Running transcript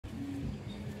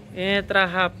Entra,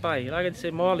 rapaz. Larga de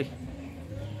ser mole.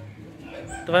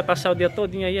 Tu vai passar o dia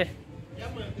todinho aí, é?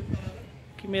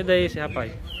 Que medo é esse,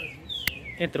 rapaz?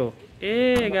 Entrou.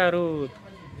 Ê, garoto.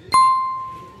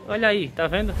 Olha aí, tá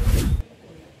vendo?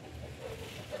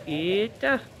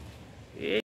 Eita.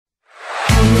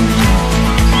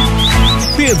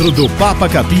 Pedro do Papa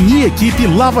Capim e equipe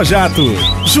Lava Jato.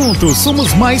 Juntos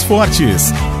somos mais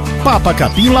fortes. Papa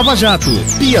Capim Lava Jato,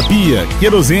 pia-pia,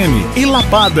 querosene e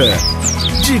lapada.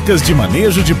 Dicas de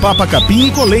manejo de papa capim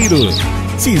e coleiro.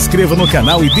 Se inscreva no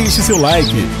canal e deixe seu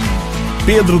like.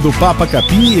 Pedro do Papa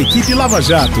Capim e equipe Lava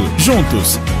Jato.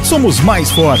 Juntos somos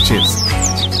mais fortes.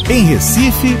 Em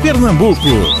Recife, Pernambuco.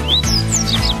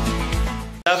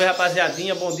 Salve,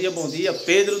 rapaziadinha, bom dia,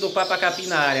 Pedro do Papa Capim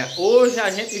na área. Hoje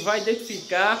a gente vai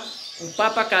identificar um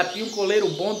papa capim, um coleiro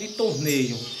bom de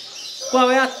torneio. Qual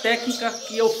é a técnica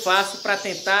que eu faço para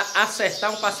tentar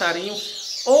acertar um passarinho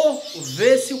ou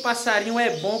ver se o passarinho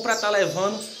é bom para estar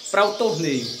levando para o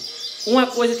torneio? Uma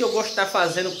coisa que eu gosto de estar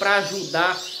fazendo para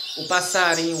ajudar o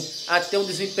passarinho a ter um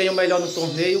desempenho melhor no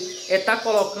torneio é estar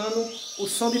colocando o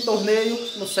som de torneio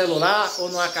no celular ou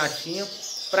numa caixinha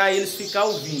para eles ficar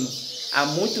ouvindo. Há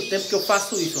muito tempo que eu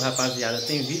faço isso, rapaziada.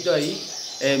 Tem vídeo aí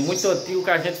muito antigo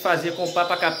que a gente fazia com o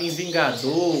papa capim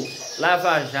vingador,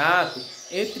 lava jato,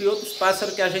 entre outros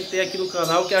pássaros que a gente tem aqui no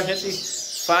canal, que a gente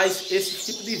faz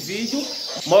esse tipo de vídeo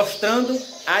mostrando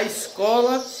a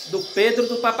escola do Pedro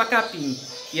do Papa Capim,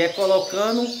 que é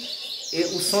colocando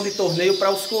o som de torneio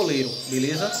para os coleiros,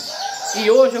 beleza?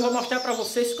 E hoje eu vou mostrar para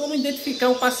vocês como identificar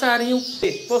um passarinho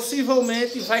que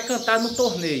possivelmente vai cantar no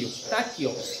torneio. Tá aqui,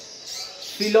 ó,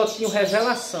 filhotinho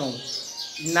revelação,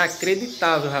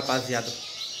 inacreditável, rapaziada.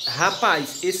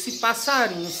 Rapaz, esse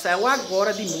passarinho saiu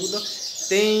agora de muda.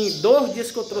 Tem 2 dias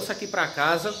que eu trouxe aqui para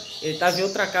casa. Ele estava em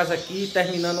outra casa aqui,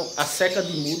 terminando a seca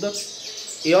de muda.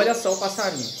 E olha só o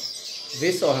passarinho.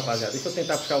 Vê só, rapaziada. Deixa eu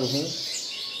tentar puxar o zoom.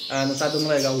 Ah, não tá dando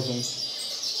legal o zoom.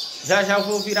 Já eu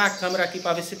vou virar a câmera aqui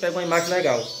para ver se pega uma imagem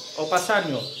legal. Olha o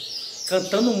passarinho, ó,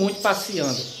 cantando muito,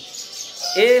 passeando.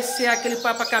 Esse é aquele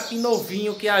papa capim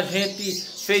novinho que a gente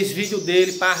fez vídeo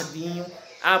dele, pardinho,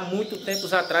 há muito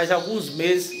tempos atrás, alguns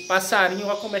meses. Passarinho,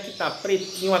 olha como é que tá,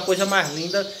 pretinho, uma coisa mais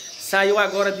linda. Saiu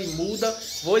agora de muda.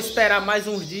 Vou esperar mais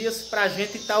uns dias pra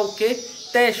gente estar o quê?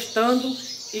 Testando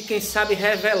e quem sabe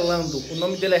revelando. O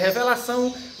nome dele é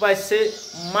Revelação. Vai ser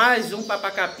mais um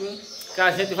papa capim que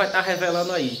a gente vai estar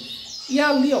revelando aí. E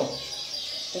ali, ó,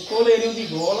 um coleirinho de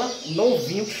gola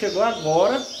novinho que chegou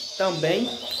agora também.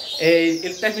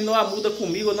 Ele terminou a muda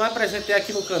comigo. Eu não apresentei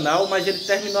aqui no canal, mas ele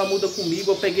terminou a muda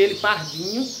comigo. Eu peguei ele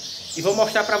pardinho e vou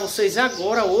mostrar para vocês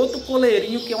agora outro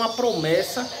coleirinho que é uma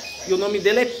promessa. E o nome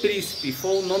dele é Príncipe.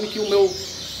 Foi o nome que o meu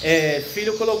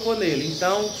filho colocou nele.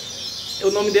 Então,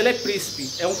 o nome dele é Príncipe.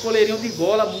 É um coleirinho de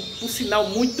gola, por sinal,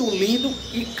 muito lindo.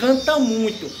 E canta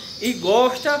muito. E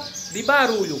gosta de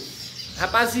barulho.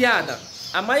 Rapaziada,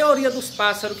 a maioria dos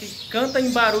pássaros que canta em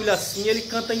barulho assim, ele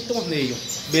canta em torneio.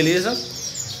 Beleza?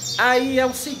 Aí é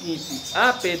o seguinte.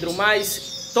 Ah, Pedro,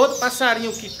 mas todo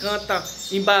passarinho que canta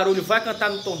em barulho vai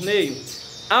cantar no torneio?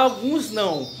 Alguns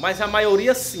não, mas a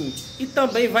maioria sim. E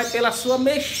também vai pela sua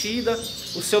mexida,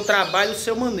 o seu trabalho, o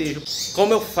seu manejo.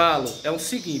 Como eu falo, é o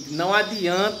seguinte, não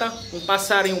adianta um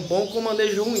passarinho bom com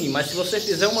manejo ruim, mas se você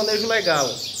fizer um manejo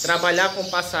legal, trabalhar com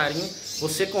passarinho,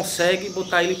 você consegue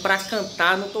botar ele para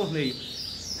cantar no torneio.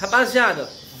 Rapaziada,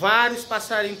 vários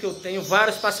passarinhos que eu tenho,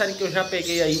 vários passarinhos que eu já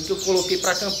peguei aí, que eu coloquei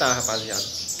para cantar, rapaziada.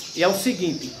 E é o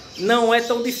seguinte, não é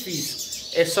tão difícil,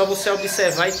 é só você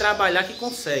observar e trabalhar que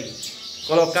consegue.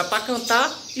 Colocar para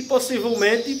cantar e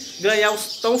possivelmente ganhar o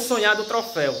tão sonhado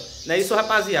troféu. Não é isso,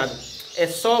 rapaziada? É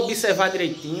só observar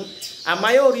direitinho. A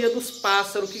maioria dos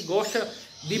pássaros que gosta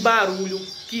de barulho,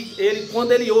 que ele,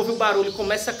 quando ele ouve o barulho,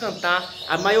 começa a cantar.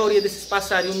 A maioria desses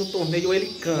passarinhos no torneio,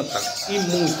 ele canta. E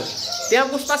muito. Tem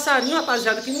alguns passarinhos,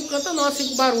 rapaziada, que não cantam não assim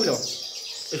com barulho, ó.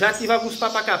 Eu já tive alguns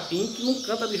papacapim que não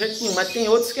canta de jeito nenhum. Mas tem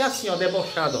outros que é assim, ó,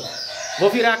 debochado, ó. Vou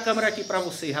virar a câmera aqui para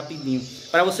vocês rapidinho,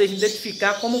 para vocês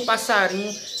identificar como um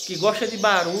passarinho que gosta de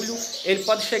barulho, ele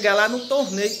pode chegar lá no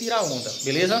torneio e tirar onda,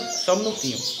 beleza? Só um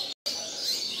minutinho.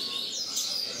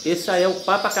 Esse aí é o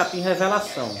papa capim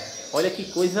revelação. Olha que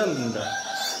coisa linda.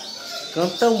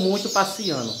 Canta muito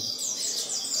passeando.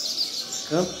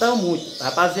 Canta muito.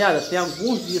 Rapaziada, tem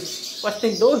alguns dias, acho que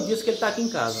tem 2 dias que ele está aqui em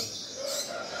casa.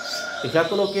 Eu já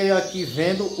coloquei ele aqui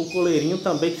vendo o coleirinho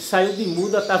também, que saiu de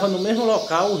muda, estava no mesmo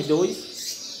local, os dois.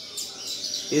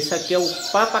 Esse aqui é o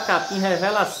papa capim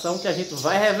revelação, que a gente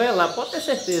vai revelar, pode ter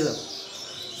certeza.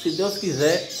 Se Deus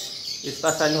quiser, esse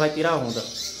passarinho vai tirar onda.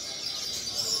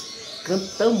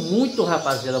 Canta muito,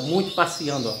 rapaziada, muito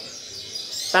passeando, ó.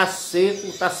 tá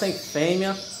seco, tá sem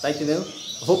fêmea, tá entendendo?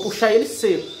 Vou puxar ele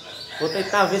seco. Vou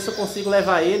tentar ver se eu consigo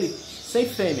levar ele sem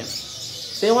fêmea.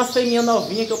 Tem uma fêmea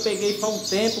novinha que eu peguei faz um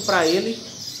tempo para ele,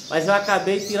 mas eu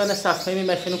acabei tirando essa fêmea e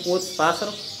mexendo com outros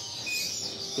pássaros.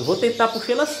 Eu vou tentar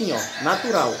puxar ele assim, ó,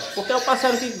 natural. Porque é o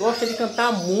pássaro que gosta de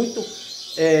cantar muito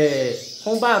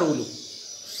com barulho.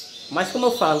 Mas como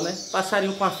eu falo, né?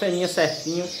 Passarinho com a fêmea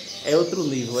certinho é outro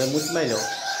nível, é muito melhor.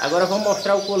 Agora vamos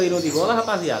mostrar o coleirinho de gola,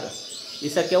 rapaziada.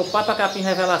 Isso aqui é o papa-capim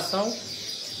revelação.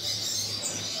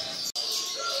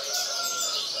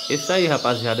 Esse aí,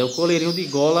 rapaziada, é o coleirinho de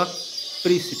gola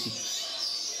príncipe.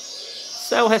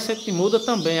 Céu recente de muda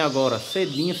também agora.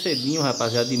 Cedinho, cedinho,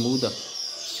 rapaziada, de muda.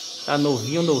 Tá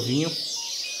novinho, novinho.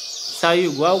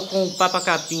 Saiu igual com o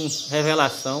papa-capim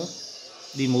revelação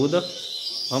de muda.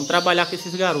 Vamos trabalhar com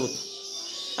esses garotos.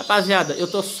 Rapaziada, eu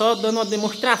tô só dando uma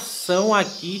demonstração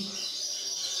aqui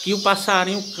que o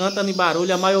passarinho canta em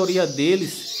barulho. A maioria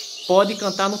deles pode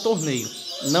cantar no torneio.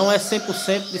 Não é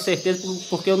 100% de certeza,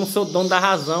 porque eu não sou dono da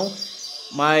razão,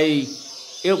 mas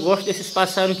eu gosto desses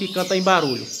passarinhos que cantam em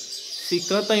barulho. Se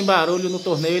canta em barulho no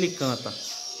torneio, ele canta.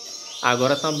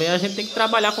 Agora também a gente tem que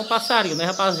trabalhar com o passarinho, né,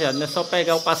 rapaziada? Não é só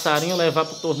pegar o passarinho, levar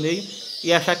pro torneio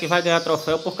e achar que vai ganhar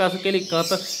troféu por causa que ele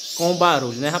canta com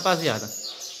barulho, né, rapaziada?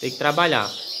 Tem que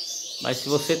trabalhar. Mas se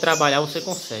você trabalhar, você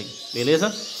consegue,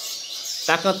 beleza?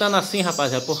 Tá cantando assim,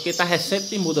 rapaziada, porque tá recente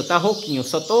de muda, tá rouquinho.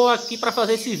 Só tô aqui pra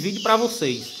fazer esse vídeo pra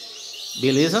vocês,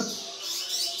 beleza?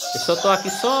 Eu só tô aqui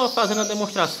só fazendo a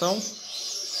demonstração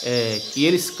que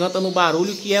eles cantam no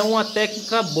barulho, que é uma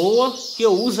técnica boa que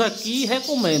eu uso aqui e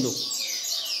recomendo.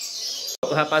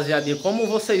 Rapaziada, como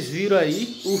vocês viram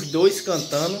aí, os dois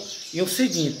cantando. E o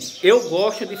seguinte, eu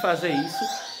gosto de fazer isso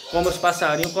com meus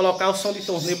passarinhos, colocar o som de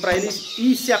torneio para eles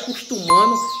ir se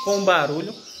acostumando com o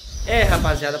barulho.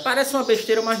 Rapaziada, parece uma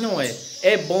besteira, mas não é.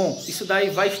 É bom, isso daí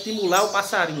vai estimular o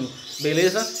passarinho,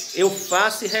 beleza? Eu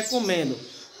faço e recomendo.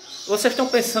 Vocês estão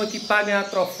pensando que para ganhar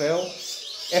troféu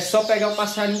é só pegar o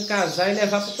passarinho, casar e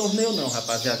levar para o torneio? Não,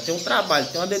 rapaziada. Tem um trabalho,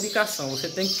 tem uma dedicação. Você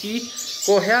tem que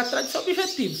correr atrás dos seus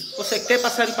objetivos. Você quer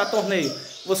passarinho para torneio?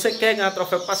 Você quer ganhar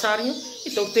troféu com passarinho?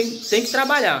 Então tem que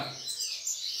trabalhar.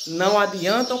 Não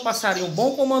adianta um passarinho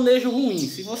bom com manejo ruim.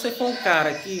 Se você for um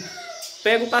cara que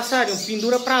pega o passarinho,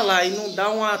 pendura para lá e não dá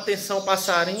uma atenção ao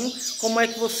passarinho, como é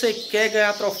que você quer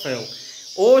ganhar troféu?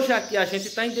 Hoje aqui a gente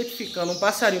está identificando um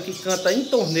passarinho que canta em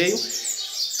torneio.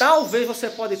 Talvez você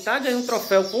pode estar ganhando um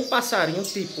troféu com o passarinho,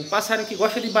 tipo, um passarinho que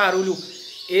gosta de barulho,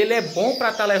 ele é bom para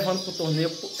estar levando para o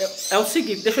torneio. É o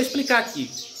seguinte, deixa eu explicar aqui,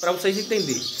 para vocês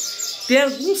entenderem. Tem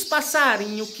alguns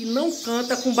passarinhos que não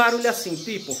canta com barulho assim,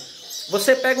 tipo,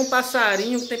 você pega um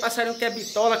passarinho, tem passarinho que é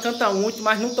bitola, canta muito,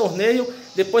 mas no torneio,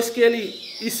 depois que ele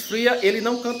esfria, ele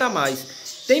não canta mais.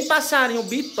 Tem passarinho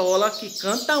bitola que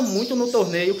canta muito no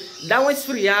torneio, dá uma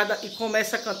esfriada e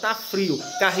começa a cantar frio,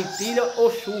 carretilha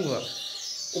ou chuva.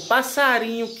 O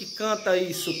passarinho que canta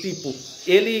isso, tipo,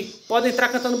 ele pode entrar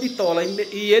cantando bitola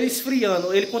e ele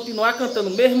esfriando, ele continuar cantando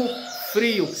mesmo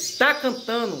frio, tá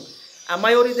cantando. A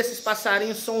maioria desses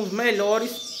passarinhos são os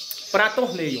melhores para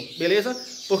torneio, beleza?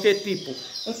 Porque, tipo,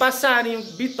 um passarinho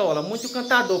bitola, muito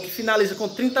cantador, que finaliza com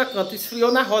 30 cantos,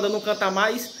 esfriou na roda, não canta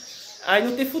mais, aí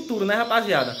não tem futuro, né,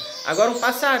 rapaziada? Agora, um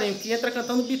passarinho que entra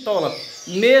cantando bitola,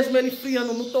 mesmo ele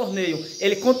friando no torneio,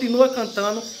 ele continua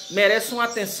cantando, merece uma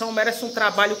atenção, merece um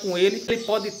trabalho com ele. Ele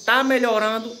pode estar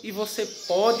melhorando e você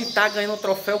pode estar ganhando um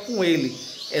troféu com ele.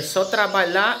 É só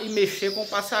trabalhar e mexer com o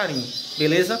passarinho,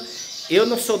 beleza? Eu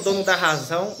não sou dono da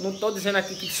razão, não estou dizendo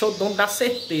aqui que sou dono da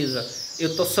certeza. Eu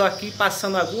estou só aqui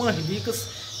passando algumas dicas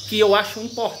que eu acho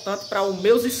importante para os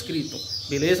meus inscritos,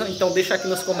 beleza? Então deixa aqui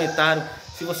nos comentários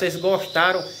se vocês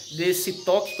gostaram desse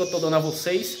toque que eu estou dando a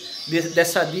vocês,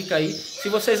 dessa dica aí. Se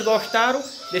vocês gostaram,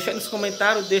 deixa aí nos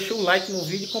comentários, deixa um like no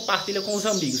vídeo e compartilha com os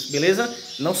amigos, beleza?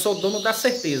 Não sou dono da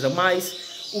certeza, mas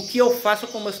o que eu faço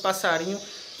com meus passarinhos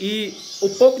e o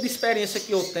pouco de experiência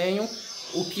que eu tenho,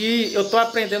 o que eu estou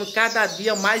aprendendo cada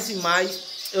dia mais e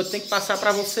mais, eu tenho que passar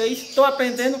para vocês. Estou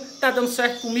aprendendo, tá dando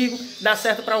certo comigo, dá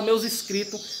certo para os meus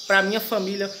inscritos, para a minha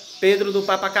família, Pedro do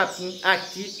Papa Capim,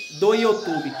 aqui do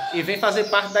YouTube. E vem fazer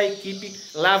parte da equipe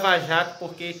Lava Jato,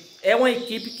 porque é uma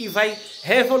equipe que vai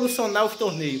revolucionar os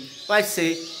torneios. Vai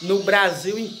ser no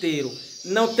Brasil inteiro.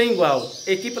 Não tem igual.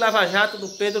 Equipe Lava Jato do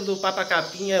Pedro do Papa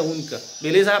Capim é única.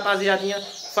 Beleza, rapaziadinha?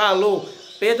 Falou!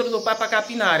 Pedro do Papa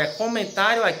Capim na área.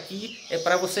 Comentário aqui é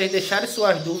para vocês deixarem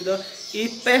suas dúvidas e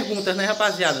perguntas, né,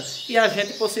 rapaziada? E a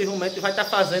gente possivelmente vai estar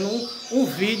fazendo um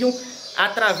vídeo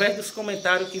através dos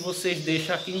comentários que vocês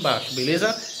deixam aqui embaixo,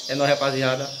 beleza? É nóis,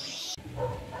 rapaziada.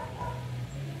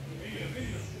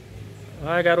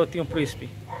 Vai, garotinho príncipe.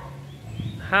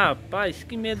 Rapaz,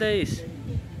 que medo é esse?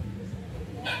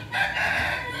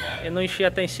 Eu não enchi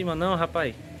até em cima não,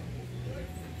 rapaz.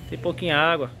 Tem pouquinha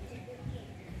água.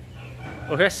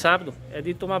 Hoje é sábado, é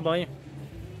de tomar banho.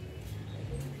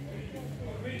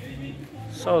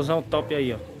 Solzão top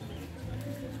aí, ó.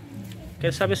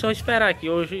 Quero saber se eu vou esperar aqui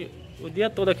hoje o dia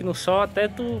todo aqui no sol até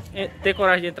tu ter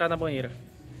coragem de entrar na banheira.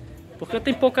 Porque eu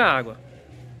tenho pouca água.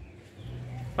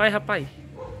 Vai, rapaz.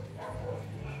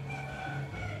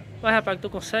 Vai, rapaz, que tu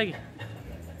consegue.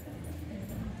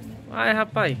 Vai,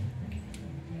 rapaz.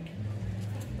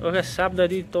 Hoje é sábado, é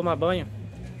de tomar banho.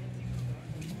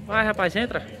 Vai, rapaz,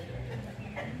 entra.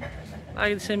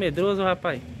 Larga de ser medroso,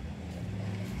 rapaz.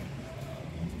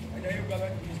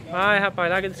 Vai, rapaz,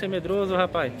 larga de ser medroso,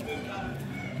 rapaz.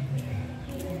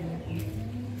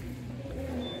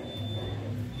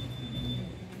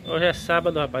 Hoje é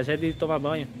sábado, rapaz, é de tomar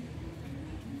banho.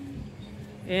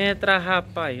 Entra,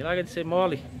 rapaz, larga de ser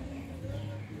mole.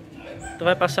 Tu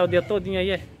vai passar o dia todinho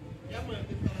aí, é?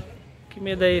 Que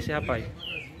medo é esse, rapaz?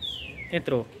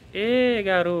 Entrou. Ê,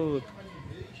 garoto.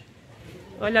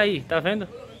 Olha aí, tá vendo?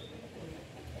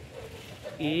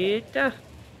 Eita.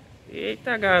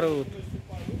 Eita, garoto.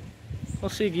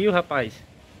 Conseguiu, rapaz.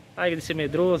 Larga de ser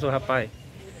medroso, rapaz.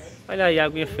 Olha aí,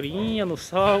 aguinha friinha no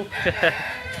sol.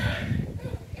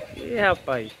 E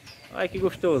rapaz, olha que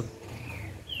gostoso.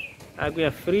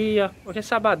 Aguinha fria. Hoje é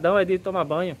sabadão, é dia de tomar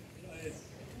banho.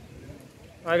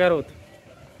 Vai, garoto.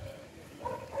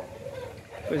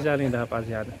 Coisa linda,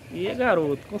 rapaziada. E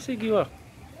garoto, conseguiu, ó.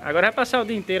 Agora vai passar o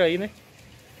dia inteiro aí, né?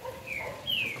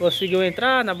 Conseguiu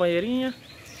entrar na banheirinha.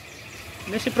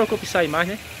 Nem se preocupe em sair mais,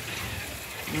 né?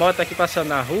 Moto aqui passando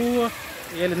na rua.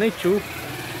 E ele nem tchu.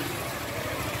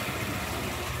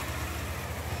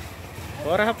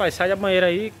 Bora, rapaz, sai da banheira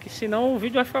aí, que senão o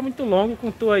vídeo vai ficar muito longo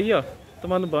com tu aí, ó,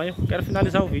 tomando banho. Quero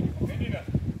finalizar o vídeo.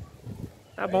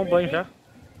 Tá bom o banho já.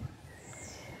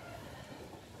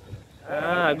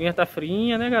 Ah, a aguinha tá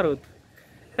friinha, né, garoto?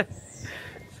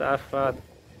 Safado.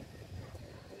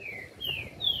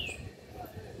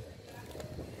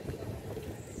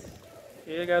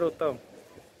 E aí, garotão.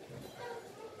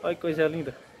 Olha que coisa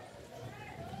linda.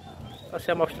 Tá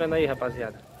se mostrando aí,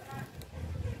 rapaziada.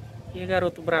 E aí,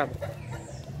 garoto brabo.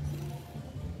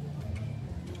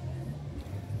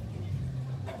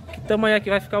 Que tamanho é que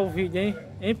vai ficar o vídeo, hein?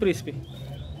 Hein, príncipe?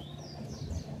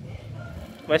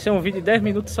 Vai ser um vídeo de 10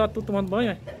 minutos só tu tomando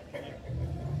banho, é?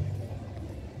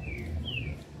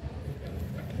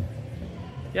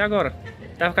 E agora?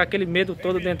 Tava com aquele medo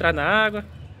todo de entrar na água.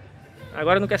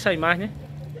 Agora não quer sair mais, né?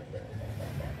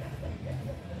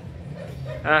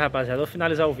 Ah, rapaziada, vou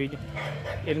finalizar o vídeo.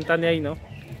 Ele não tá nem aí, não.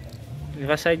 Ele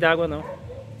vai sair da água, não.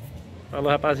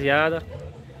 Falou, rapaziada.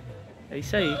 É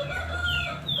isso aí.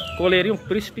 Coleirinho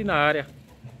príncipe na área.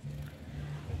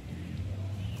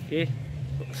 E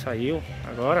saiu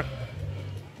agora.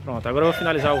 Pronto, agora eu vou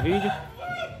finalizar o vídeo.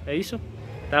 É isso?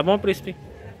 Tá bom, príncipe?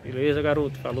 Beleza,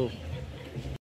 garoto. Falou.